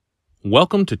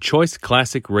Welcome to Choice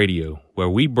Classic Radio, where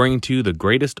we bring to you the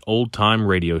greatest old-time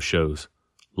radio shows.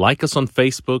 Like us on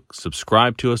Facebook,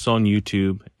 subscribe to us on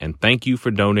YouTube, and thank you for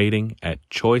donating at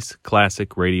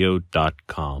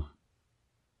choiceclassicradio.com.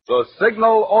 The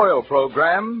Signal Oil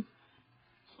Program,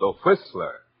 The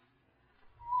Whistler.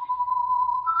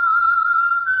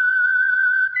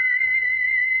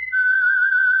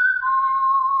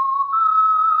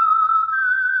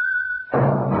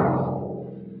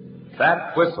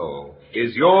 That whistle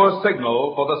is your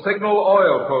signal for the Signal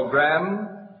Oil Program,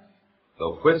 The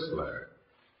Whistler.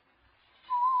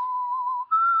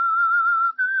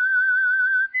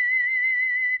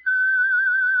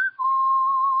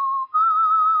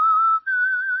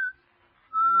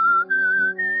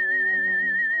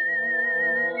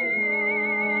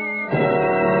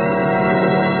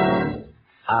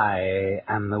 I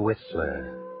am the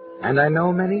Whistler, and I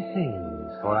know many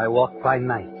things, for I walk by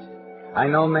night. I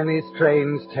know many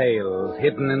strange tales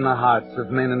hidden in the hearts of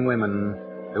men and women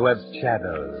who have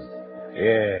shadows.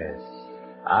 Yes,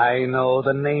 I know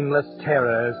the nameless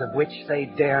terrors of which they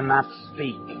dare not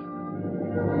speak.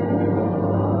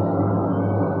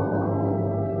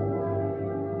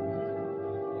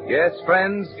 Yes,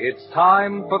 friends, it's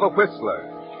time for The Whistler.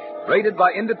 Rated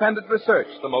by independent research,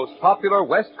 the most popular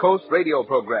West Coast radio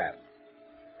program.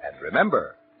 And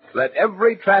remember, let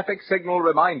every traffic signal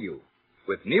remind you,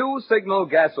 with new Signal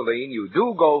gasoline, you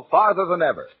do go farther than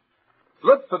ever.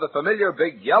 Look for the familiar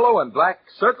big yellow and black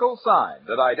circle sign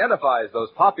that identifies those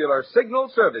popular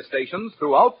Signal service stations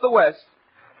throughout the West,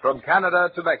 from Canada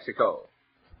to Mexico.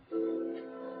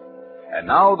 And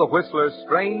now the Whistler's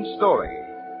strange story,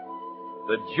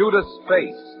 The Judas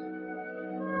Face.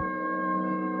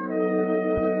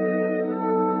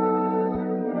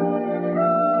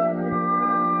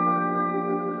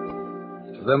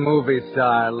 The movie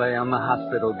star lay on the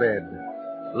hospital bed,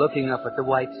 looking up at the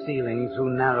white ceiling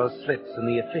through narrow slits in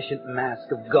the efficient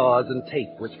mask of gauze and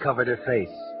tape which covered her face.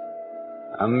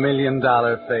 $1 million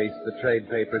face, the trade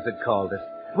papers had called it,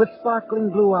 with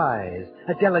sparkling blue eyes,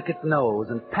 a delicate nose,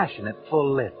 and passionate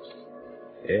full lips.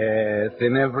 Yes,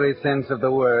 in every sense of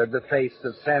the word, the face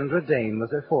of Sandra Dane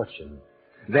was her fortune.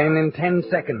 Then, in 10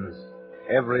 seconds,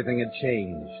 everything had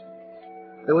changed.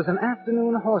 There was an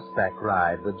afternoon horseback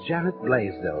ride with Janet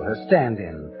Blaisdell, her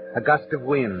stand-in, a gust of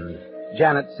wind,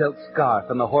 Janet's silk scarf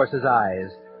in the horse's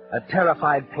eyes, a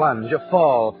terrified plunge, a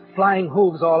fall, flying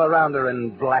hooves all around her,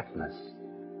 and blackness.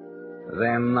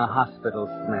 Then the hospital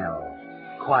smell.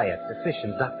 Quiet,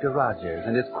 efficient Dr. Rogers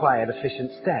and his quiet, efficient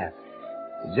staff.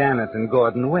 Janet and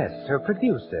Gordon West, her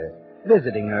producer,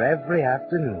 visiting her every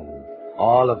afternoon.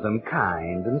 All of them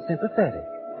kind and sympathetic.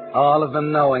 All of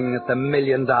them knowing that the $1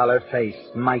 million face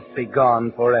might be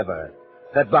gone forever.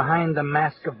 That behind the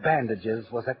mask of bandages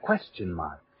was a question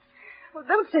mark. Well,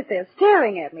 don't sit there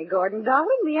staring at me, Gordon,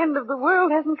 darling. The end of the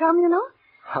world hasn't come, you know.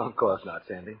 Of course not,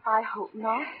 Sandy. I hope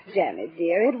not. Janet,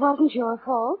 dear, it wasn't your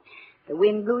fault. The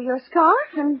wind blew your scarf,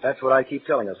 and... That's what I keep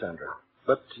telling her, Sandra.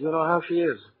 But you know how she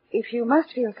is. If you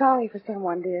must feel sorry for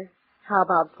someone, dear, how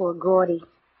about poor Gordy?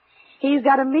 He's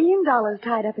got $1 million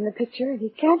tied up in the picture, and he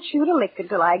can't shoot a lick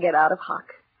until I get out of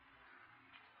hock.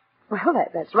 Well,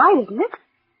 that's right, isn't it?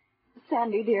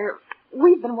 Sandy, dear,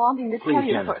 we've been wanting to tell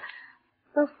you Janet.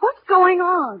 for... What's going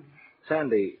on?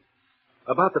 Sandy,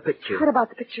 about the picture. What about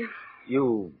the picture?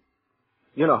 You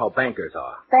know how bankers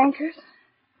are. Bankers?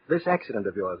 This accident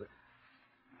of yours,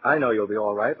 I know you'll be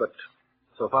all right, but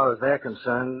so far as they're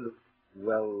concerned,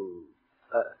 well,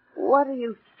 What are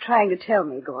you trying to tell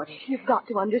me, Gordy? You've got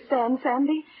to understand,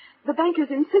 Sandy. The bankers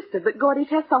insisted that Gordy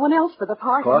test someone else for the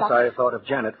part. of course, I thought of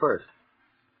Janet first.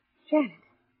 Janet,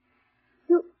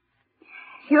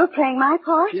 you're playing my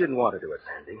part? She didn't want to do it,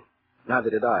 Sandy. Neither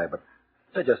did I, but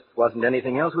there just wasn't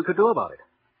anything else we could do about it.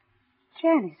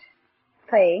 Janet,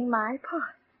 playing my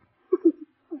part.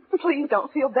 Please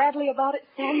don't feel badly about it,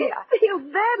 Sandy. I feel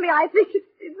badly. I think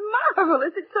it's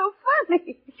marvelous. It's so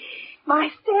funny. My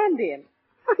stand-in.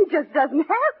 It just doesn't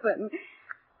happen.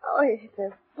 Oh, it's a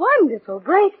wonderful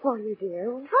break for you, dear.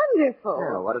 Wonderful.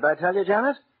 Well, what did I tell you,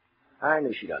 Janet? I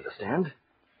knew she'd understand.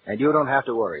 And you don't have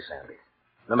to worry, Sandy.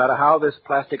 No matter how this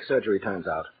plastic surgery turns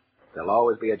out, there'll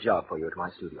always be a job for you at my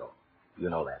studio. You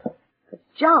know that. A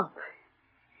job?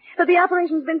 But the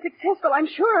operation's been successful. I'm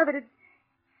sure of it.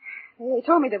 They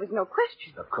told me there was no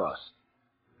question. Of course.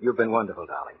 You've been wonderful,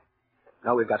 darling.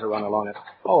 Now we've got to run along it.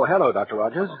 Oh, hello, Dr.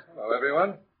 Rogers. Hello,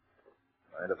 everyone.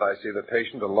 Mind if I see the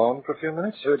patient alone for a few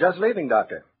minutes? You're just leaving,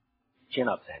 Doctor. Chin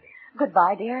up, Sandy.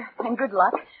 Goodbye, dear, and good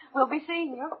luck. We'll be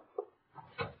seeing you.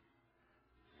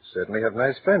 Certainly have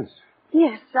nice friends.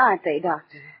 Yes, aren't they,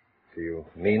 Doctor? Do you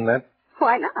mean that?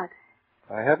 Why not?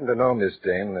 I happen to know, Miss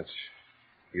Dane, that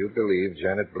You believe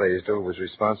Janet Blaisdell was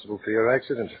responsible for your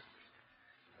accident.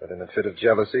 But in a fit of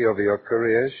jealousy over your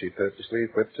career, she purposely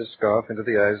whipped a scarf into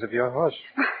the eyes of your horse.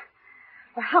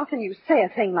 Well, how can you say a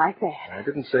thing like that? I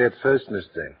didn't say it first, Miss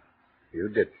Dane. You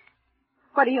did.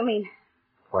 What do you mean?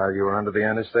 While you were under the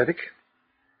anesthetic.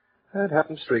 That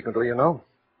happens frequently, you know.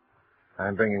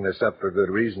 I'm bringing this up for good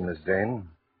reason, Miss Dane.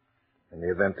 In the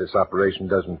event this operation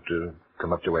doesn't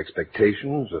come up to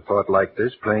expectations, a thought like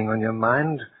this playing on your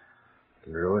mind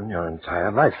can ruin your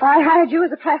entire life. I hired you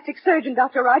as a plastic surgeon,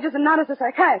 Dr. Rogers, and not as a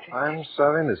psychiatrist. I'm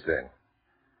sorry, Miss Dane.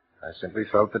 I simply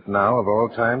felt that now, of all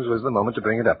times, was the moment to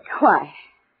bring it up. Why?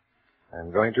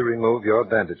 I'm going to remove your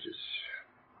bandages.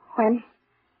 When?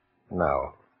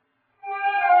 Now.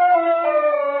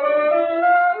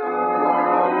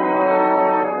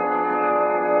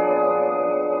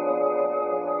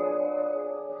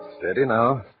 Steady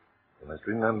now. You must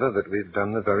remember that we've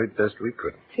done the very best we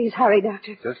could. Please hurry,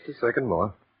 Doctor. Just a second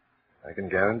more. I can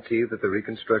guarantee that the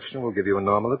reconstruction will give you a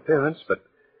normal appearance, but...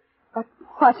 But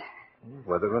what?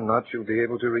 Whether or not you'll be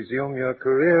able to resume your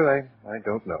career, I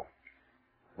don't know.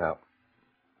 Now,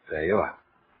 there you are.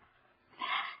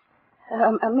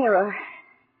 A mirror.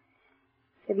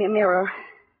 Give me a mirror.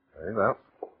 Very well.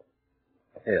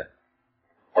 Here.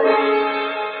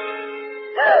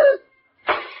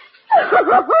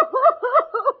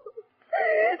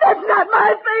 That's not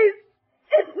my face.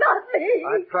 It's not me.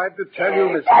 I tried to tell you,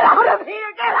 Miss... Get out of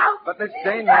here. Get out. But, Miss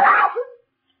Dane... Get out.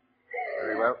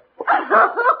 Very well.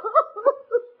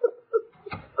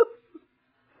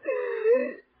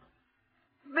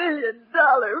 $1 million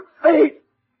face.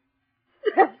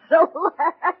 That's so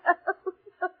loud.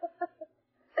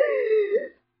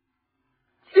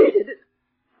 She did it.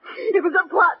 It was a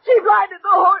plot. She blinded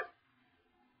the horse.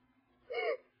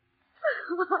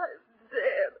 I'm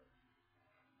dead.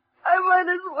 I might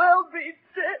as well be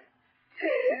dead.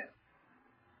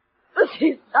 But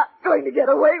she's not going to get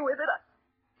away with it.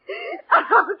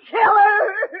 I'll kill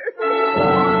her.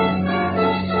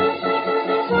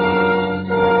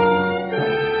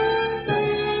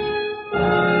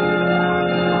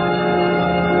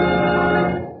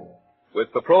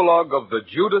 With the prologue of The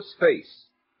Judas Face,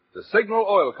 the Signal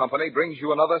Oil Company brings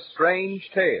you another strange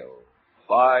tale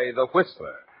by The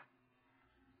Whistler.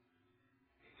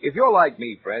 If you're like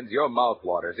me, friends, your mouth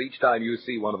waters each time you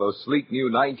see one of those sleek new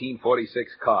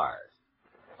 1946 cars.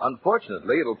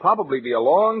 Unfortunately, it'll probably be a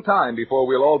long time before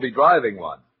we'll all be driving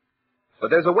one.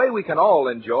 But there's a way we can all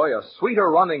enjoy a sweeter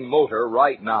running motor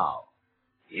right now.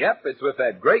 Yep, it's with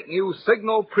that great new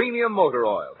Signal Premium Motor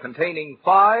Oil containing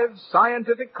 5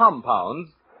 scientific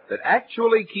compounds that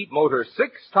actually keep motors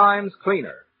 6 times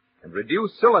cleaner and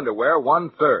reduce cylinder wear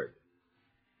 1/3.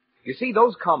 You see,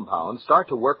 those compounds start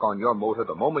to work on your motor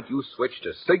the moment you switch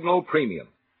to Signal Premium.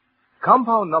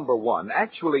 Compound number 1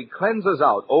 actually cleanses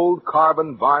out old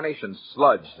carbon, varnish, and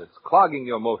sludge that's clogging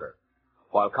your motor,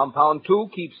 while compound 2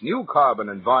 keeps new carbon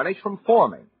and varnish from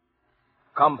forming.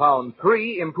 Compound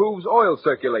 3 improves oil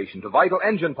circulation to vital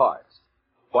engine parts,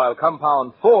 while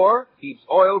compound 4 keeps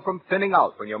oil from thinning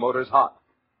out when your motor's hot.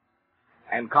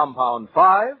 And compound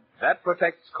 5, that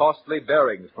protects costly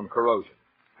bearings from corrosion.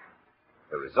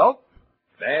 The result?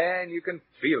 Man, you can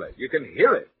feel it, you can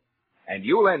hear it, and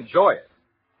you'll enjoy it.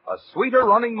 A sweeter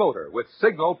running motor with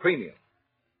Signal Premium.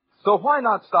 So why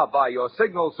not stop by your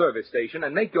Signal service station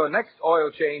and make your next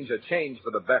oil change a change for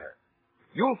the better?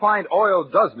 You'll find oil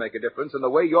does make a difference in the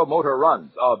way your motor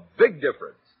runs, a big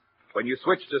difference, when you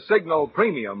switch to Signal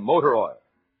Premium Motor Oil.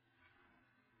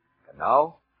 And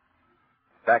now,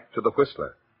 back to the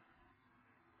Whistler.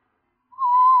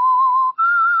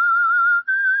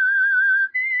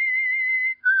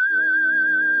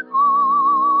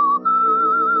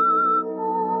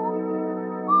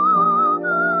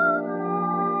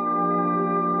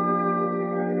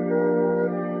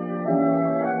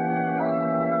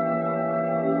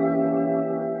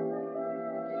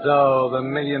 So, the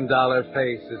 $1 million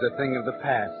face is a thing of the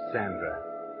past, Sandra.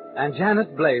 And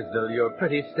Janet Blaisdell, your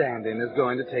pretty stand-in, is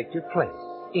going to take your place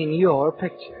in your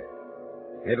picture.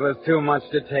 It was too much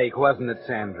to take, wasn't it,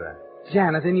 Sandra?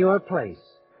 Janet in your place.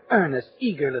 Earnest,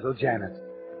 eager little Janet.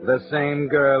 The same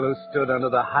girl who stood under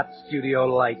the hot studio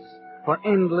lights for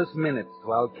endless minutes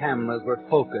while cameras were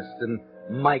focused and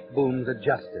mic booms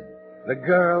adjusted. The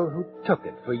girl who took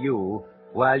it for you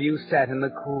while you sat in the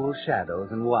cool shadows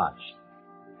and watched.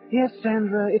 Yes,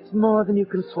 Sandra, it's more than you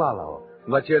can swallow.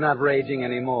 But you're not raging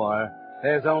anymore.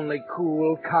 There's only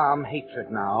cool, calm hatred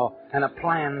now, and a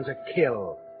plan to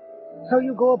kill. So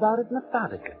you go about it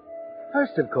methodically.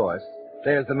 First, of course,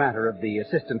 there's the matter of the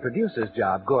assistant producer's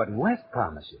job Gordon West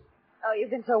promised you. Oh,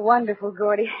 you've been so wonderful,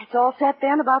 Gordy. It's all set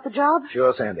then about the job?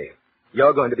 Sure, Sandy.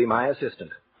 You're going to be my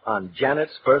assistant. on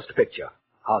Janet's first picture.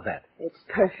 How's that? It's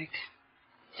perfect.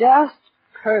 Just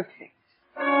perfect.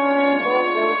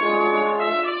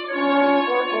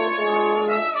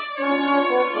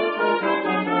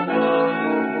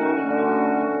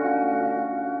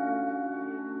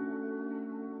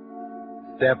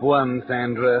 Step one,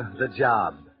 Sandra, the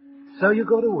job. So you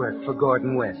go to work for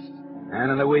Gordon West.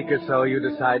 And in a week or so, you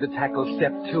decide to tackle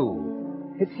step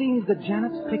two. It seems that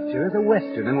Janet's picture is a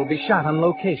Western and will be shot on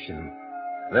location.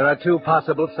 There are two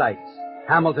possible sites,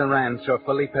 Hamilton Ranch or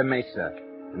Felipe Mesa.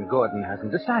 And Gordon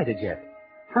hasn't decided yet.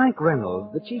 Frank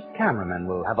Reynolds, the chief cameraman,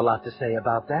 will have a lot to say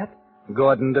about that.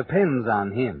 Gordon depends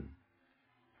on him.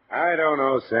 I don't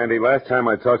know, Sandy. Last time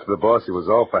I talked to the boss, he was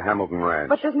all for Hamilton Ranch.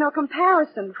 But there's no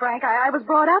comparison, Frank. I was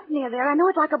brought up near there. I know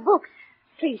it like a book.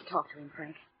 Please talk to him,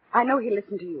 Frank. I know he'll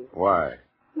listen to you. Why?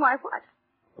 Why what?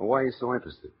 Well, why are you so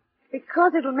interested?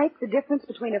 Because it'll make the difference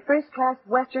between a first-class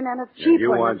Western and a cheap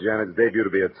You one. want Janet's debut to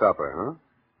be a topper,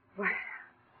 huh?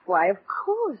 Why, of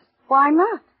course. Why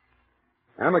not?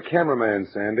 I'm a cameraman,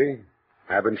 Sandy.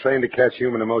 I've been trained to catch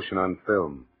human emotion on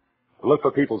film. To look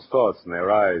for people's thoughts in their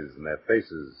eyes and their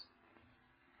faces.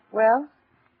 Well?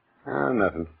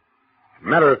 Nothing.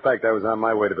 Matter of fact, I was on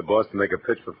my way to the boss to make a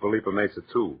pitch for Felipe Mesa,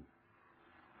 too.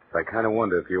 I kind of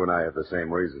wonder if you and I have the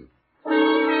same reason.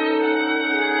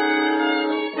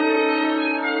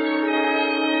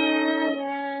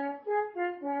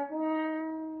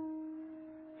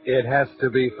 It has to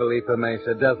be Felipe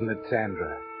Mesa, doesn't it,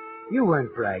 Sandra? You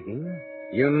weren't bragging.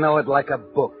 You know it like a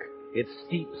book. Its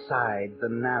steep sides, the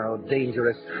narrow,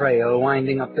 dangerous trail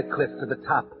winding up the cliff to the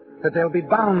top that they'll be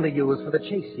bound to use for the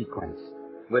chase sequence,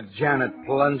 with Janet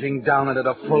plunging down it at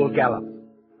a full gallop,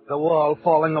 the wall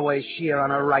falling away sheer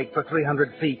on her right for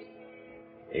 300 feet.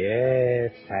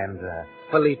 Yes, Sandra,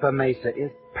 Felipe Mesa is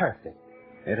perfect.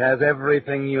 It has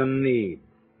everything you need.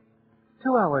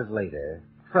 2 hours later,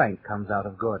 Frank comes out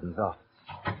of Gordon's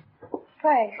office.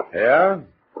 Frank, Yeah?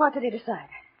 what did he decide?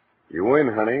 You win,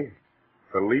 honey.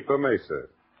 Felipe Mesa.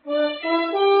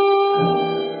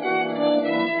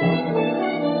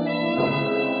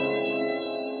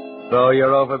 So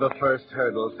you're over the first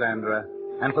hurdle, Sandra.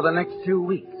 And for the next 2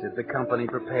 weeks, as the company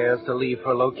prepares to leave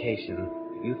for location,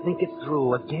 you think it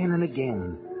through again and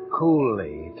again,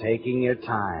 coolly, taking your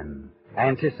time,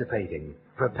 anticipating,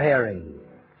 preparing,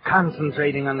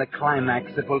 concentrating on the climax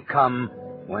that will come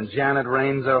when Janet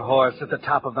reins her horse at the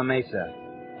top of the mesa,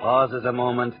 pauses a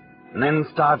moment, and then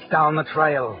starts down the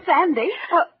trail. Sandy?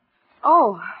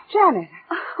 Oh, Janet.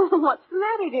 What's the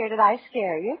matter, dear? Did I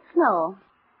scare you? No.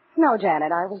 No,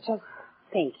 Janet, I was just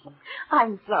thinking.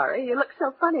 I'm sorry. You look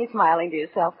so funny smiling to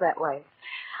yourself that way.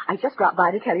 I just dropped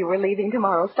by to tell you we're leaving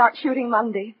tomorrow. Start shooting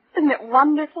Monday. Isn't it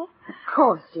wonderful? Of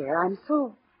course, dear. I'm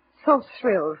so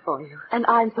thrilled for you. And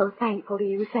I'm so thankful to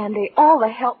you, Sandy. All the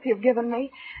help you've given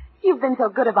me. You've been so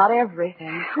good about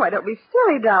everything. Why, don't be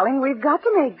silly, darling. We've got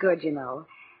to make good, you know.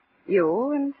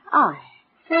 You and I.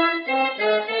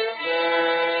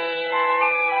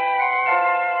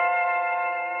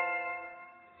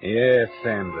 Yes,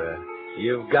 Sandra,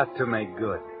 you've got to make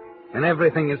good. And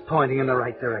everything is pointing in the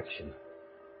right direction.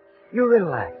 You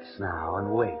relax now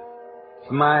and wait,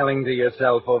 smiling to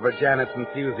yourself over Janet's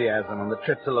enthusiasm on the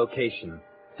trip to location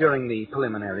during the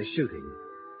preliminary shooting,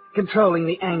 controlling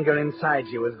the anger inside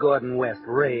you as Gordon West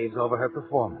raves over her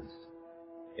performance.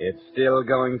 It's still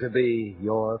going to be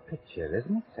your picture,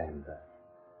 isn't it, Sandra?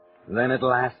 Then at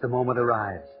last the moment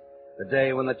arrives, the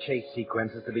day when the chase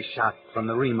sequence is to be shot from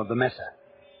the ream of the mesa.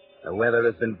 The weather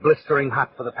has been blistering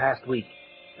hot for the past week,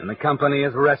 and the company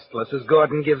is restless as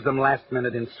Gordon gives them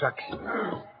last-minute instructions.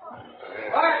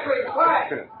 Quiet, please,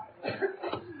 quiet.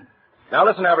 Now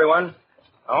listen, everyone.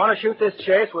 I want to shoot this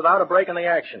chase without a break in the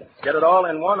action. Get it all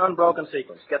in one unbroken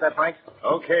sequence. Get that, Frank?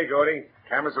 Okay, Gordy.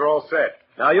 Cameras are all set.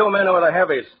 Now, you men who are the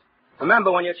heavies,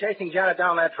 remember when you're chasing Janet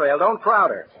down that trail, don't crowd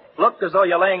her. Look as though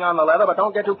you're laying on the leather, but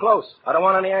don't get too close. I don't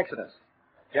want any accidents.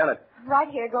 Janet, Right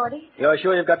here, Gordy. you're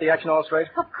sure you've got the action all straight?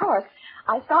 Of course.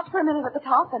 I stop for a minute at the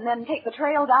top and then take the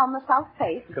trail down the south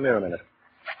face. Come here a minute.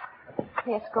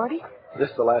 Yes, Gordy? This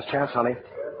is the last chance, honey.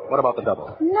 What about the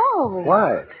double? No.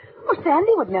 Why? Well,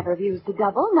 Sandy would never have used a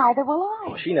double. Neither will I.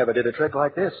 Well, she never did a trick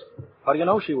like this. How do you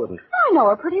know she wouldn't? I know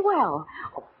her pretty well.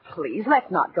 Oh, please,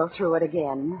 let's not go through it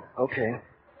again. Okay.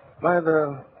 By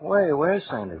the way, where's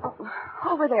Sandy?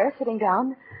 Over there, sitting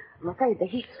down. I'm afraid the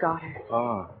heat's got her.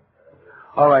 Oh.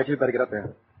 All right, you'd better get up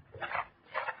there.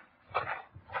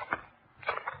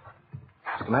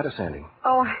 What's the matter, Sandy?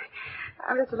 Oh,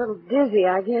 I'm just a little dizzy,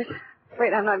 I guess.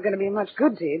 Afraid I'm not going to be much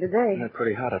good to you today. You're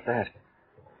pretty hot at that.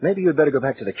 Maybe you'd better go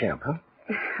back to the camp, huh?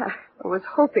 I was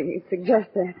hoping you'd suggest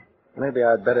that. Maybe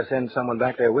I'd better send someone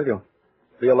back there with you.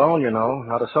 Be alone, you know.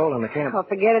 Not a soul in the camp. Oh,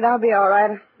 forget it. I'll be all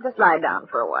right. Just lie down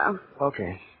for a while.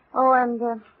 Okay. Oh,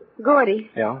 and, Gordy,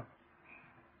 Yeah?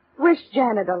 wish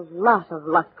Janet a lot of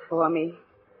luck for me.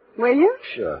 Will you?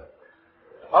 Sure.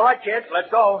 All right, kids, let's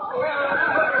go.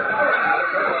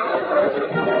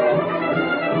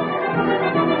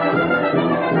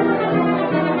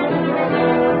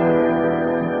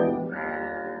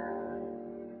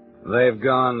 They've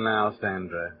gone now,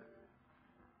 Sandra.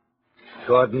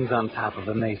 Gordon's on top of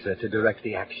the mesa to direct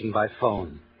the action by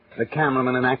phone. The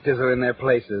cameraman and actors are in their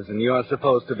places, and you're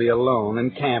supposed to be alone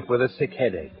in camp with a sick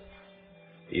headache.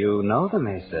 You know the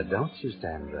mesa, don't you,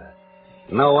 Sandra?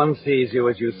 No one sees you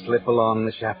as you slip along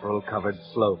the chaparral-covered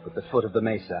slope at the foot of the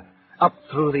mesa, up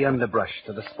through the underbrush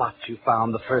to the spot you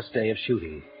found the first day of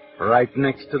shooting, right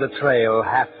next to the trail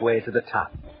halfway to the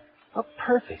top. A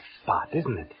perfect spot,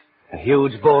 isn't it? A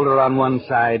huge boulder on one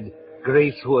side,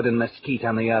 greasewood and mesquite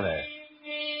on the other.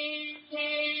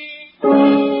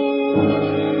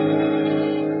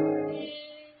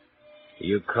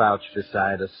 You crouch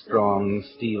beside a strong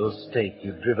steel stake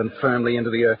you've driven firmly into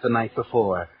the earth the night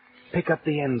before. Pick up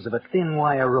the ends of a thin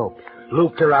wire rope,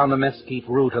 looped around the mesquite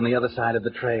root on the other side of the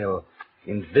trail.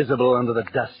 Invisible under the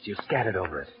dust you scattered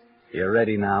over it. You're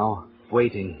ready now,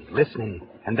 waiting, listening,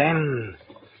 and then...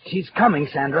 She's coming,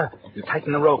 Sandra. You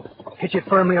tighten the rope. Hitch it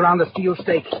firmly around the steel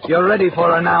stake. You're ready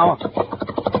for her now.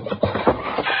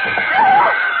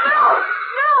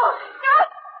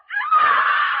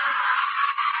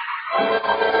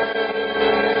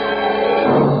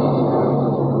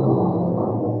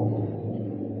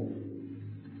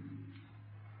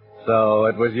 So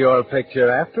it was your picture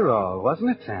after all,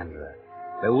 wasn't it, Sandra?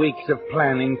 The weeks of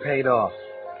planning paid off.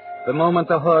 The moment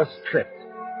the horse tripped,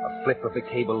 a flip of the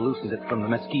cable loosened it from the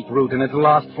mesquite root, and it's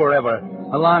lost forever,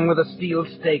 along with a steel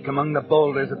stake among the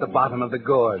boulders at the bottom of the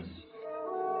gorge.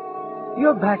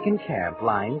 You're back in camp,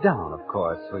 lying down, of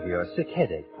course, with your sick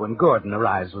headache, when Gordon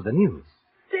arrives with the news.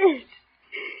 Dead.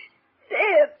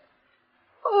 Dead.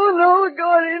 Oh, no,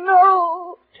 Gordy,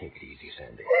 no. Take it easy,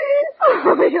 Sandy.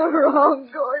 Oh, you're wrong,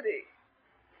 Gordy.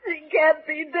 She can't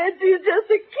be dead. She's just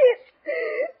a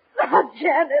kid. Not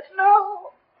Janet,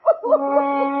 no.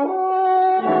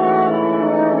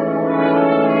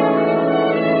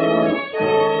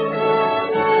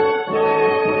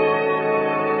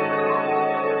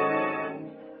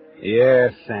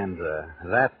 Yes, Sandra,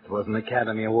 that was an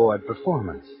Academy Award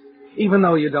performance. Even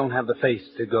though you don't have the face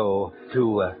to go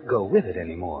with it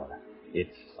anymore.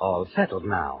 It's all settled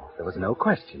now. There was no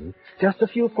question, just a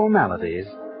few formalities,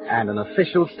 and an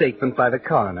official statement by the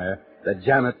coroner that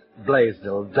Janet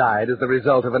Blaisdell died as the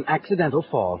result of an accidental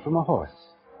fall from a horse.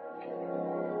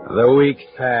 The weeks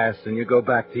pass, and you go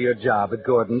back to your job at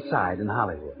Gordon's side in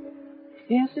Hollywood.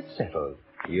 Yes, it's settled.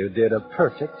 You did a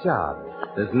perfect job.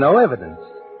 There's no evidence.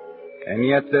 And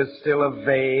yet there's still a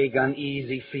vague,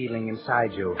 uneasy feeling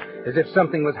inside you, as if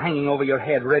something was hanging over your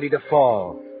head, ready to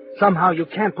fall. Somehow you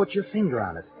can't put your finger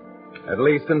on it. At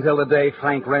least until the day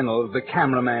Frank Reynolds, the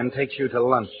cameraman, takes you to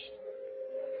lunch.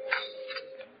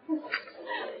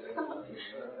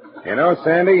 You know,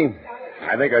 Sandy,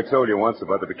 I think I told you once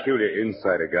about the peculiar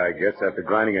insight a guy gets after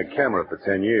grinding a camera for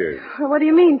 10 years. What do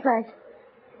you mean, Frank?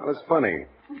 Well, it's funny.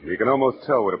 You can almost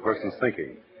tell what a person's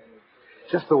thinking.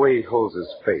 Just the way he holds his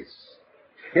face.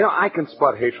 You know, I can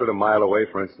spot hatred a mile away,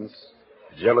 for instance.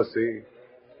 Jealousy.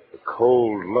 The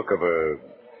cold look of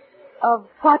Of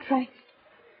what, Frank?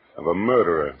 of a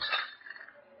murderer.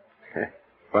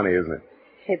 Funny, isn't it?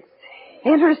 It's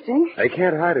interesting. They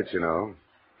can't hide it, you know.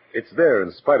 It's there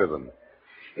in spite of them.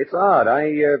 It's odd.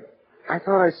 I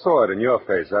thought I saw it in your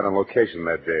face out on location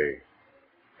that day.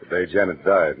 The day Janet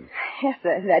died. Yes,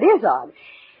 that is odd.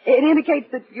 It indicates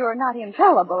that you're not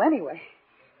infallible anyway.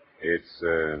 It's,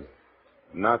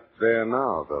 not there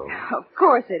now, though. Of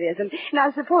course it isn't.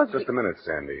 Now, suppose... Just a minute,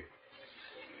 Sandy.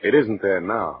 It isn't there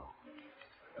now.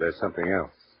 There's something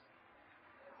else.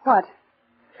 What?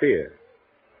 Fear.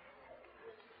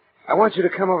 I want you to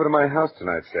come over to my house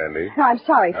tonight, Sandy. No, I'm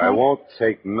sorry, Frank. I won't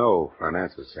take no for an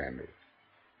answer, Sandy.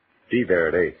 Be there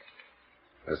at 8.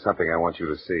 There's something I want you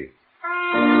to see.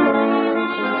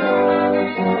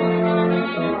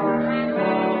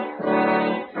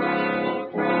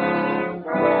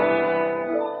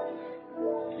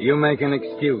 You make an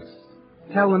excuse.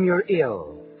 Tell them you're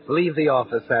ill. Leave the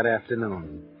office that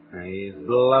afternoon. He's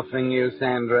bluffing you,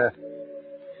 Sandra.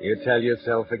 You tell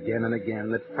yourself again and again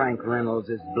that Frank Reynolds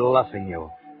is bluffing you.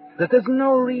 That there's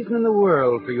no reason in the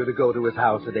world for you to go to his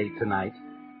house at 8 tonight.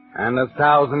 And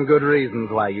 1,000 good reasons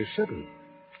why you shouldn't.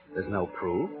 There's no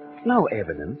proof, no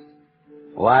evidence.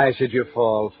 Why should you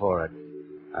fall for it?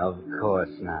 Of course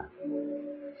not.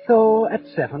 So at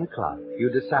 7 o'clock, you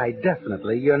decide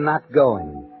definitely you're not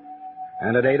going.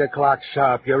 And at 8 o'clock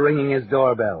sharp, you're ringing his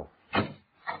doorbell.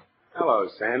 Hello,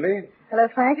 Sandy. Hello,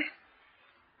 Frank.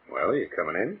 Well, you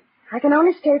coming in? I can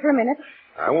only stay for a minute.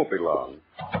 I won't be long.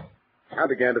 I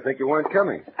began to think you weren't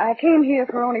coming. I came here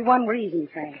for only one reason,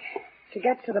 Frank. To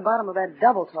get to the bottom of that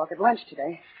double talk at lunch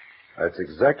today. That's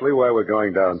exactly why we're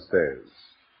going downstairs.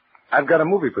 I've got a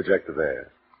movie projector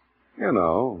there. You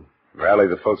know, rally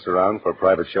the folks around for a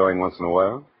private showing once in a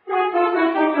while.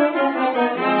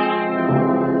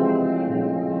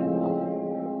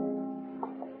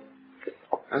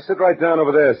 Now sit right down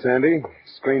over there, Sandy.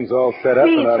 Screen's all set up.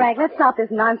 Please, Frank, let's stop this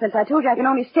nonsense. I told you I can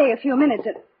only stay a few minutes.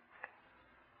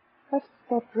 What's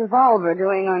that revolver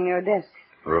doing on your desk?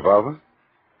 A revolver?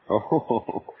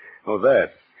 Oh,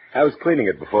 that. I was cleaning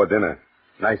it before dinner.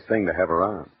 Nice thing to have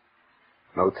around.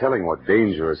 No telling what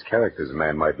dangerous characters a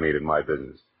man might meet in my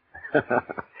business.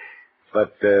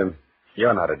 But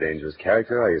you're not a dangerous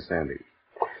character, are you, Sandy?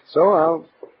 So I'll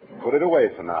put it away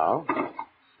for now.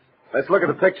 Let's look at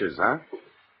the pictures, huh?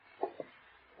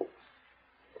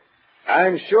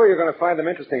 I'm sure you're going to find them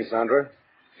interesting, Sandra.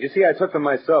 You see, I took them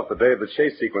myself the day of the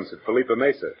chase sequence at Felipe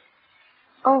Mesa.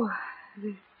 Oh,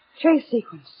 the chase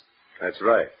sequence. That's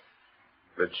right.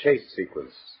 The chase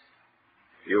sequence.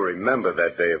 You remember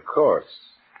that day, of course.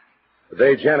 The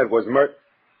day Janet was murdered.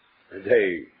 The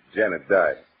day Janet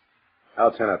died.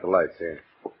 I'll turn out the lights here.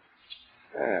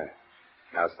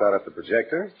 Now start up the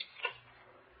projector.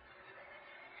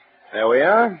 There we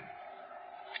are.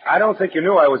 I don't think you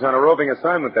knew I was on a roving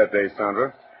assignment that day,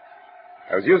 Sandra.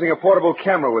 I was using a portable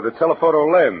camera with a telephoto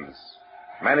lens.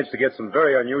 Managed to get some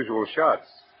very unusual shots.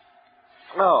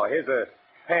 Oh, here's a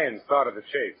hand start of the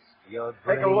chase. Your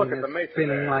Take a look brain at the is Mesa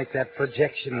spinning there. like that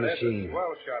projection There's a machine.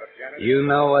 swell shot of Janet. You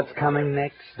know what's coming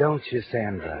next, don't you,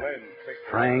 Sandra?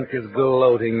 Frank is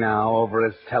gloating now over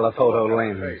his telephoto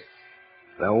lens.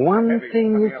 The one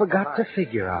thing you forgot to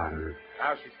figure on.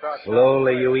 Now she starts.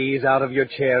 Slowly you ease out of your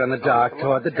chair in the dark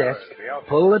toward the desk,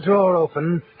 pull the drawer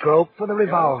open, grope for the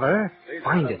revolver,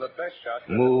 find it.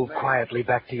 Move quietly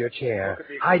back to your chair,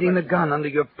 hiding the gun under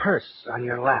your purse on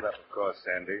your lap. Of course,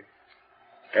 Sandy.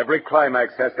 Every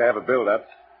climax has to have a build-up.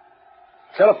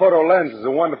 Telephoto lens is a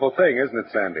wonderful thing, isn't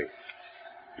it, Sandy?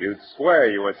 You'd swear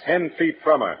you were 10 feet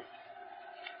from her.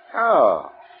 Oh,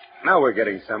 now we're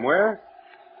getting somewhere.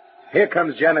 Here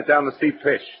comes Janet down the steep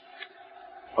pitch.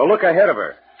 Oh, look ahead of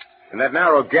her. In that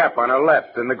narrow gap on her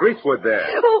left, and the greasewood there.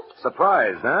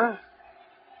 Surprised, huh?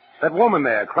 That woman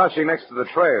there, crouching next to the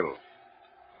trail.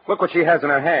 Look what she has in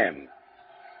her hand.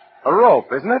 A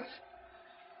rope, isn't it?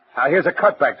 Now, here's a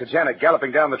cutback to Janet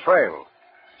galloping down the trail.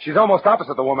 She's almost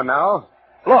opposite the woman now.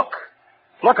 Look.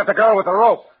 Look at the girl with the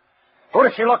rope. Who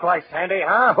does she look like, Sandy,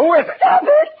 huh? Who is it? Stop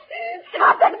it!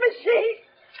 Stop that machine!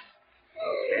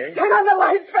 Okay. Turn on the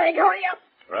light, Frank. Hurry up.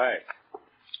 Right.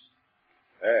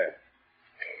 There.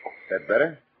 That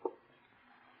better?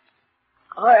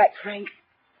 All right, Frank.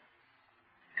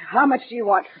 How much do you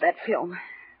want for that film?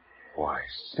 Why,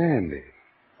 Sandy.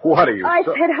 What are you... I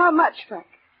said how much, Frank?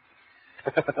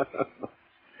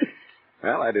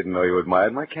 Well, I didn't know you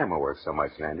admired my camera work so much,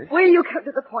 Sandy. Will you come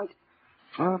to the point?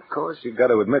 Well, of course, you've got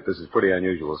to admit this is pretty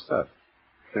unusual stuff.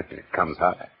 It comes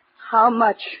high. How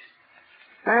much?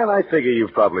 And I figure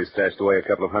you've probably stashed away a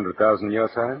couple of $100,000 in your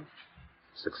time.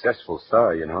 Successful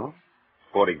star, you know.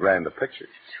 $40,000 a picture.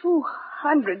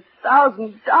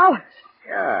 $200,000.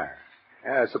 Yeah.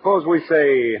 Suppose we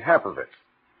say half of it.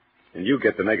 And you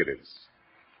get the negatives.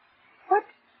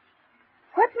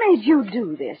 What made you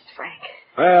do this, Frank?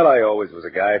 Well, I always was a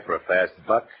guy for a fast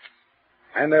buck.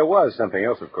 And there was something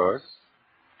else, of course.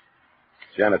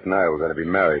 Janet and I were going to be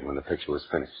married when the picture was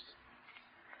finished.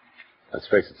 Let's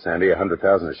face it, Sandy,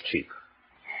 $100,000 is cheap.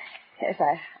 Yes,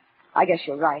 I guess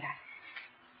you're right. I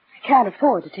can't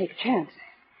afford to take a chance.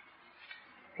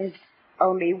 There's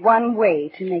only one way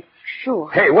to make sure.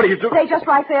 Hey, what are you doing? Stay just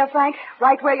right there, Frank.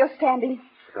 Right where you're standing.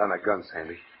 Put down that gun,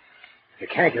 Sandy. You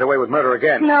can't get away with murder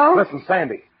again. No? Listen,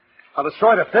 Sandy. I'll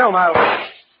destroy the film.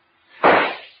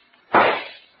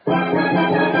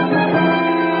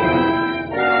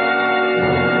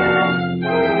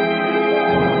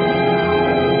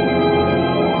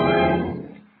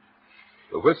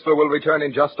 The Whistler will return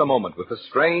in just a moment with the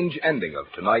strange ending of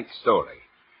tonight's story.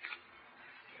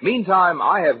 Meantime,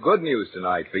 I have good news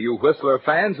tonight for you Whistler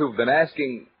fans who've been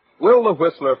asking, will the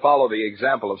Whistler follow the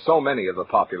example of so many of the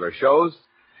popular shows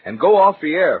and go off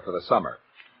the air for the summer?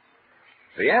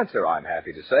 The answer, I'm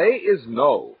happy to say, is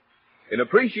no. In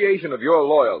appreciation of your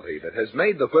loyalty that has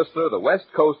made the Whistler the West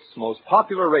Coast's most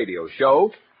popular radio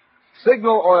show,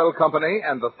 Signal Oil Company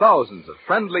and the thousands of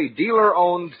friendly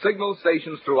dealer-owned signal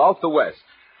stations throughout the West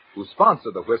who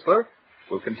sponsor the Whistler,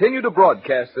 will continue to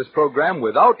broadcast this program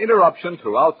without interruption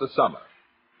throughout the summer.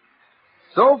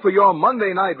 So, for your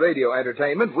Monday night radio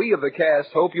entertainment, we of the cast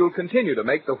hope you'll continue to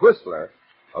make the Whistler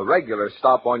a regular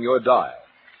stop on your dial.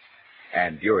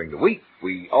 And during the week,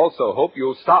 we also hope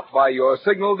you'll stop by your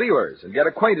Signal dealers and get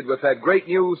acquainted with that great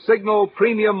new Signal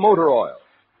Premium Motor Oil,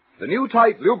 the new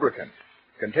type lubricant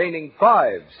containing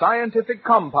 5 scientific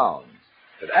compounds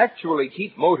that actually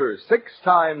keep motors 6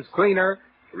 times cleaner,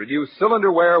 reduce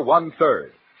cylinder wear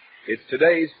 1/3. It's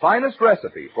today's finest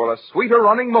recipe for a sweeter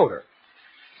running motor,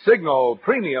 Signal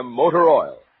Premium Motor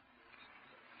Oil.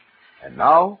 And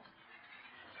now,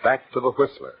 back to the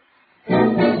Whistler.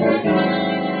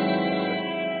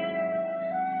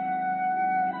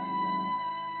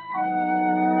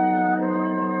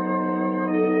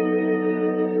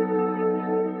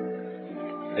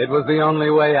 It was the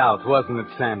only way out, wasn't it,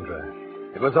 Sandra?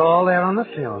 It was all there on the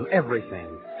film, everything.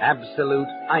 Absolute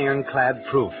ironclad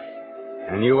proof.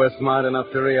 And you were smart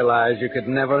enough to realize you could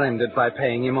never end it by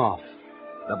paying him off.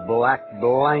 The black,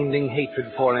 blinding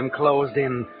hatred for him closed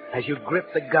in as you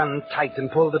gripped the gun tight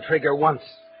and pulled the trigger once,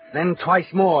 then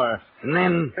twice more, and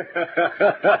then...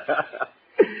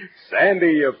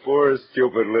 Sandy, you poor,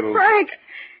 stupid little... Frank!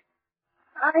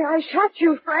 I shot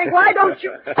you, Frank. Why don't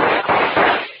you...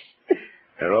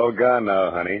 They're all gone now,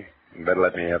 honey. You better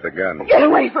let me have the gun. Get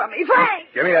away from me,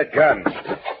 Frank! Give me that gun.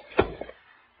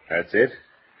 That's it.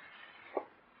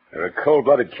 You're a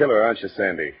cold-blooded killer, aren't you,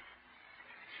 Sandy?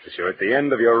 But you're at the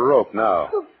end of your rope now.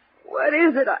 What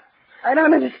is it? I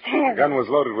don't understand. The gun was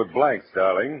loaded with blanks,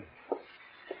 darling.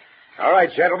 All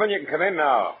right, gentlemen, you can come in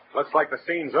now. Looks like the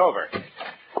scene's over.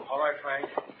 All right, Frank.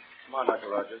 Come on, Dr.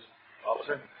 Rogers.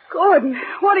 Officer? Gordon,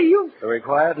 what are you... The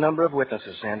required number of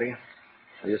witnesses, Sandy.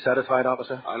 Are you satisfied,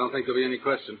 officer? I don't think there'll be any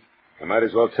question. I might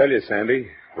as well tell you, Sandy.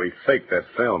 We faked that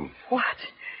film. What?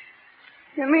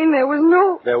 You mean there was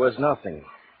no... There was nothing,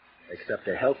 except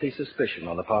a healthy suspicion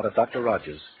on the part of Dr.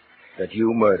 Rogers that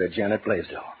you murdered Janet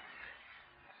Blaisdell.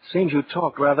 Seems you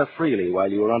talked rather freely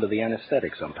while you were under the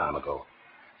anesthetic some time ago.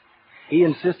 He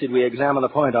insisted we examine the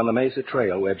point on the Mesa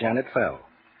Trail where Janet fell.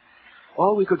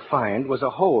 All we could find was a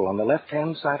hole on the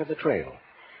left-hand side of the trail,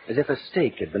 as if a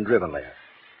stake had been driven there.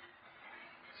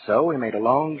 So we made a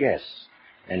long guess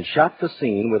and shot the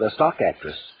scene with a stock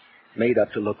actress made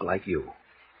up to look like you,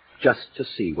 just to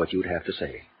see what you'd have to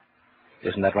say.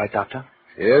 Isn't that right, Doctor?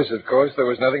 Yes, of course, there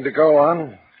was nothing to go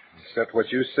on, except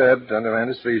what you said under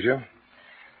anesthesia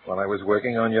while I was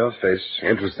working on your face.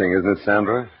 Interesting, isn't it,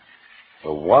 Sandra?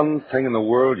 The one thing in the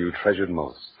world you treasured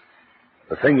most,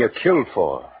 the thing you killed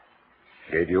for,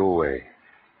 gave you away.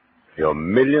 Your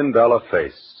 $1 million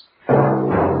face.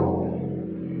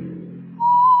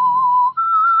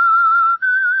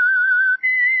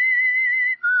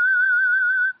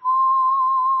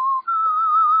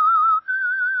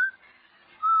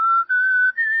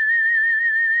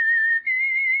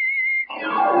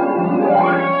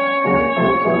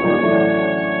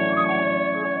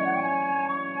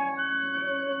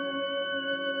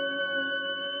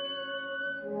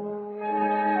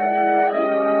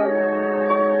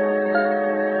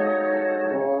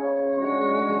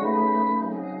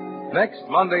 Next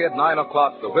Monday at 9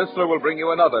 o'clock, the Whistler will bring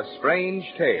you another strange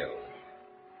tale.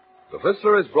 The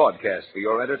Whistler is broadcast for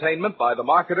your entertainment by the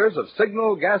marketers of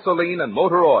Signal gasoline and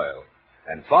motor oil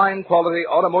and fine quality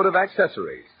automotive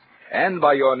accessories, and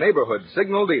by your neighborhood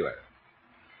Signal dealer.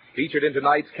 Featured in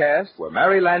tonight's cast were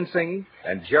Mary Lansing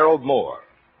and Gerald Moore.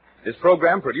 This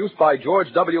program, produced by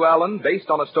George W. Allen, based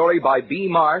on a story by B.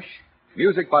 Marsh,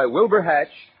 music by Wilbur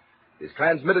Hatch, is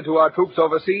transmitted to our troops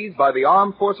overseas by the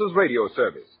Armed Forces Radio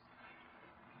Service.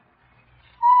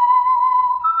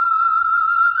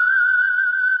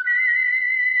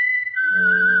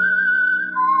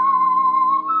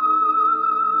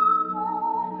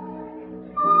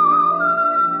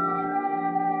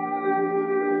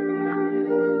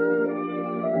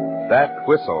 That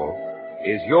whistle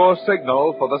is your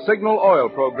signal for the Signal Oil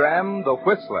program, The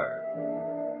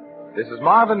Whistler. This is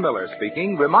Marvin Miller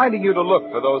speaking, reminding you to look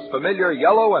for those familiar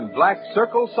yellow and black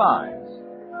circle signs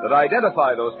that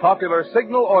identify those popular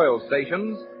Signal Oil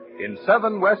stations in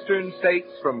 7 western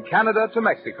states from Canada to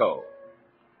Mexico.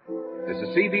 This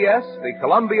is CBS, the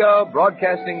Columbia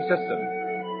Broadcasting System.